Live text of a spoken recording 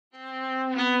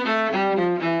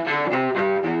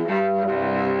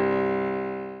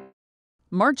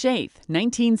March 8,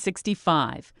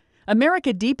 1965.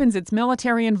 America deepens its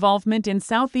military involvement in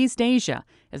Southeast Asia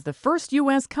as the first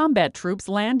U.S. combat troops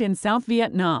land in South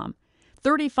Vietnam.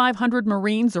 3,500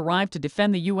 Marines arrive to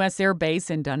defend the U.S. Air Base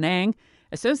in Da Nang.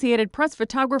 Associated Press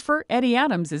photographer Eddie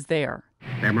Adams is there.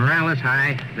 Their morale is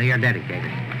high. They are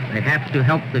dedicated. They have to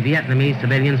help the Vietnamese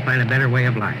civilians find a better way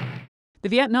of life. The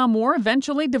Vietnam War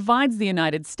eventually divides the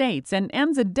United States and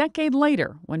ends a decade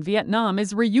later when Vietnam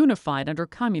is reunified under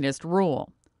communist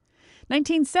rule.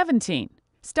 1917,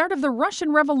 start of the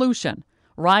Russian Revolution.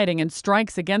 Rioting and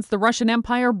strikes against the Russian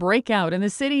Empire break out in the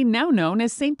city now known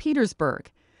as St. Petersburg.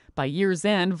 By year's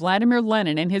end, Vladimir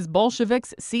Lenin and his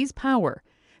Bolsheviks seize power.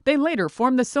 They later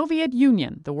form the Soviet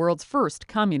Union, the world's first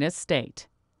communist state.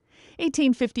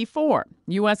 1854,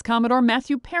 U.S. Commodore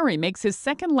Matthew Perry makes his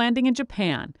second landing in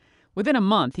Japan. Within a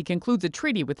month, he concludes a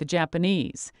treaty with the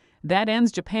Japanese. That ends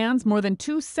Japan's more than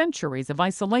 2 centuries of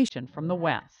isolation from the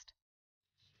West.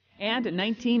 And in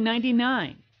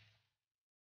 1999,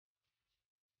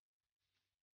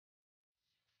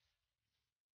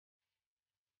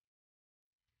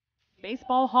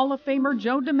 Baseball Hall of Famer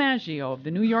Joe DiMaggio of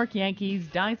the New York Yankees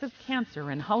dies of cancer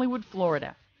in Hollywood,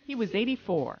 Florida. He was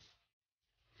 84.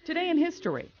 Today in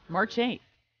history, March 8th.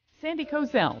 Sandy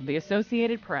Kozel, The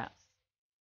Associated Press.